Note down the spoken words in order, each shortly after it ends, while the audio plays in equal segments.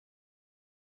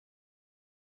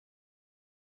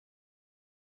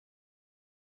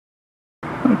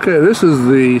Okay, this is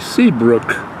the Seabrook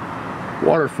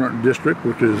waterfront district,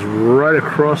 which is right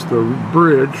across the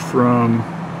bridge from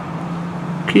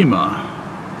Kemah.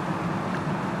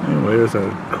 Anyway, there's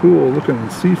a cool looking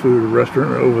seafood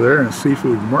restaurant over there and a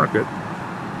seafood market.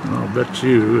 And I'll bet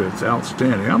you it's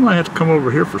outstanding. I might have to come over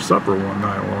here for supper one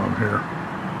night while I'm here.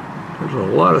 There's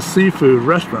a lot of seafood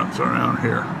restaurants around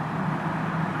here.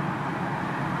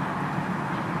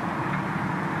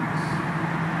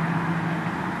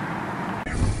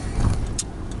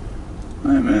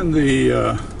 I'm in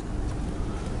the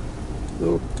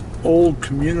little old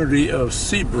community of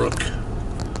Seabrook.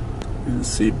 And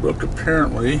Seabrook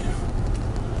apparently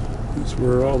is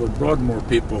where all the Broadmoor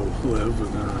people live,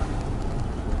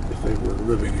 and if they were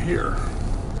living here.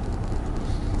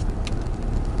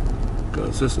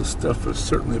 Because this is stuff that's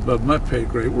certainly above my pay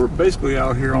grade. We're basically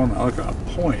out here on like a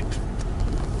point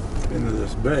into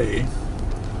this bay.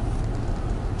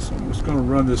 So I'm just going to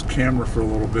run this camera for a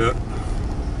little bit.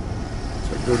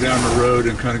 Go down the road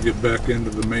and kind of get back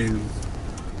into the main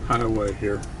highway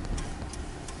here.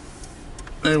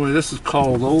 Anyway, this is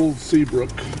called Old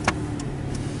Seabrook.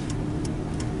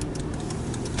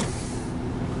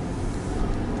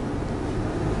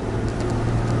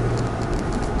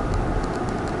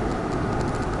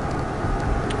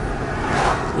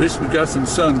 At least we got some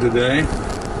sun today.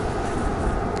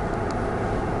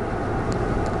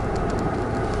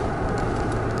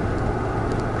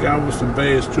 Galveston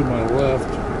Bay is to my left,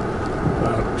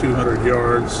 about 200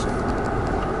 yards.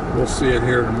 We'll see it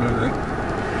here in a minute.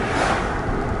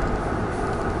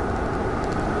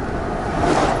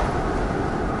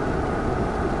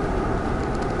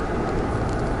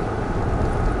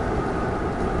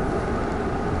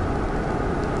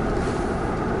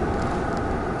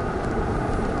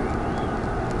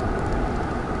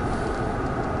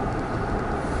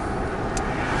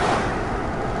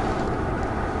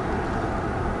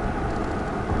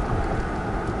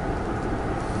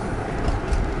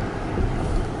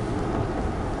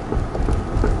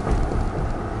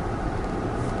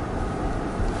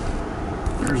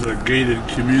 There's a gated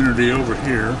community over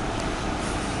here.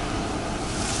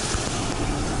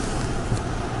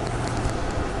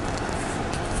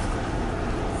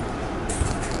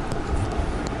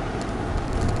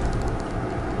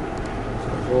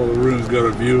 So all the rooms got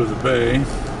a view of the bay.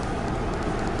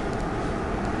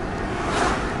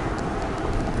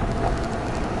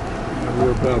 And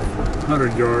we're about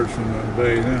 100 yards from the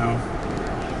bay now.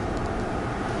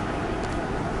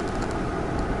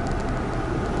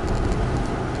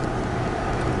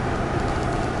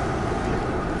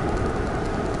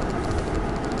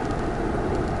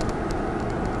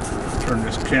 Turn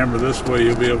this camera this way,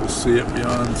 you'll be able to see it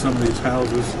beyond some of these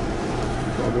houses,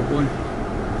 probably.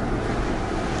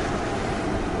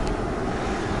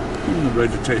 And the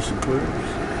vegetation clears.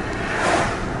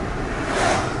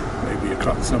 Maybe you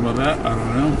caught some of that, I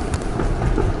don't know.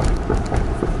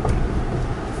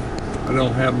 I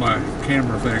don't have my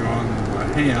camera thing on my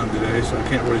hand today, so I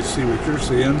can't really see what you're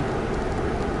seeing.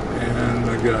 And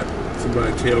I got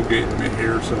somebody tailgating me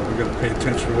here, so I got to pay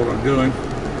attention to what I'm doing.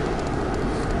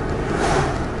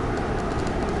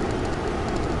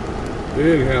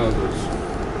 Big houses.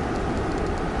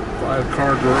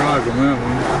 5-car garage on that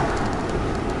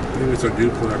one. Maybe it's a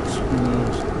duplex. Who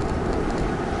knows?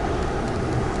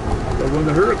 But when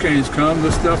the hurricanes come,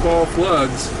 this stuff all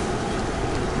floods.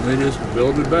 And they just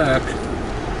build it back.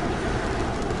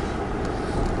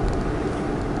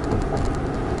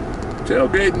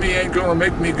 Tailgating me ain't gonna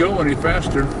make me go any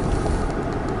faster.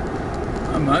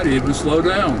 I might even slow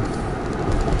down.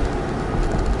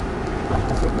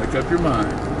 So make up your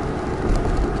mind.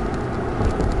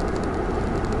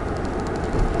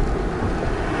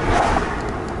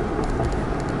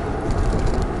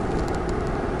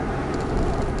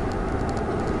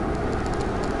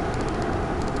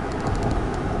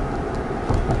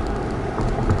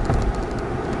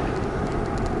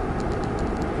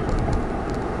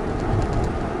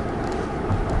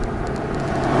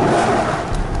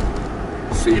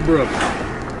 Seabrook.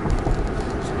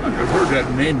 I've heard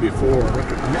that name before.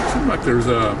 It seems like there's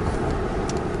a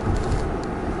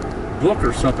book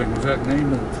or something. Was that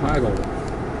name in the title?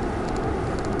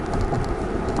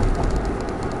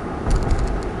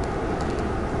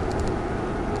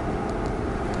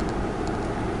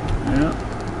 Yeah.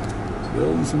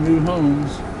 Building some new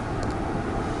homes.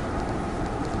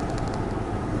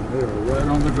 They are right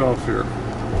on the Gulf here.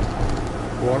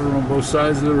 Water on both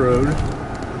sides of the road.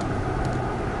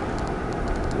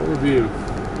 Overview.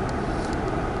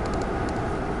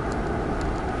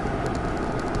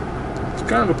 It's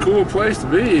kind of a cool place to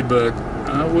be, but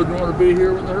I wouldn't want to be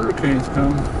here when the hurricanes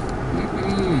come.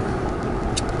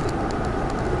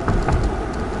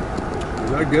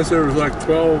 I guess there was like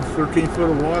 12, 13 foot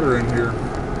of water in here. And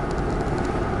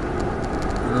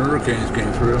the hurricanes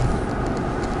came through.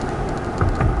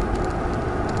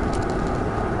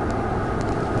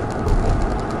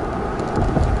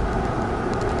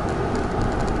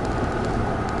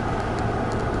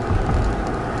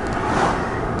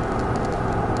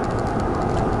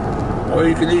 Well,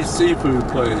 you can eat seafood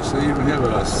place. They even have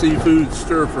a seafood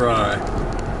stir fry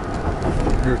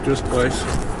here at this place.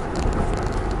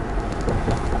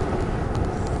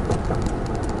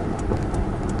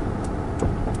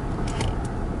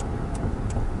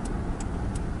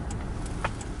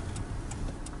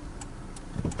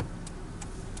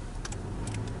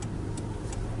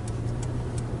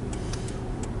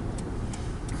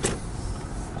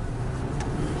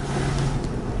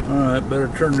 Alright, better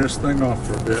turn this thing off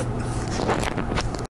for a bit.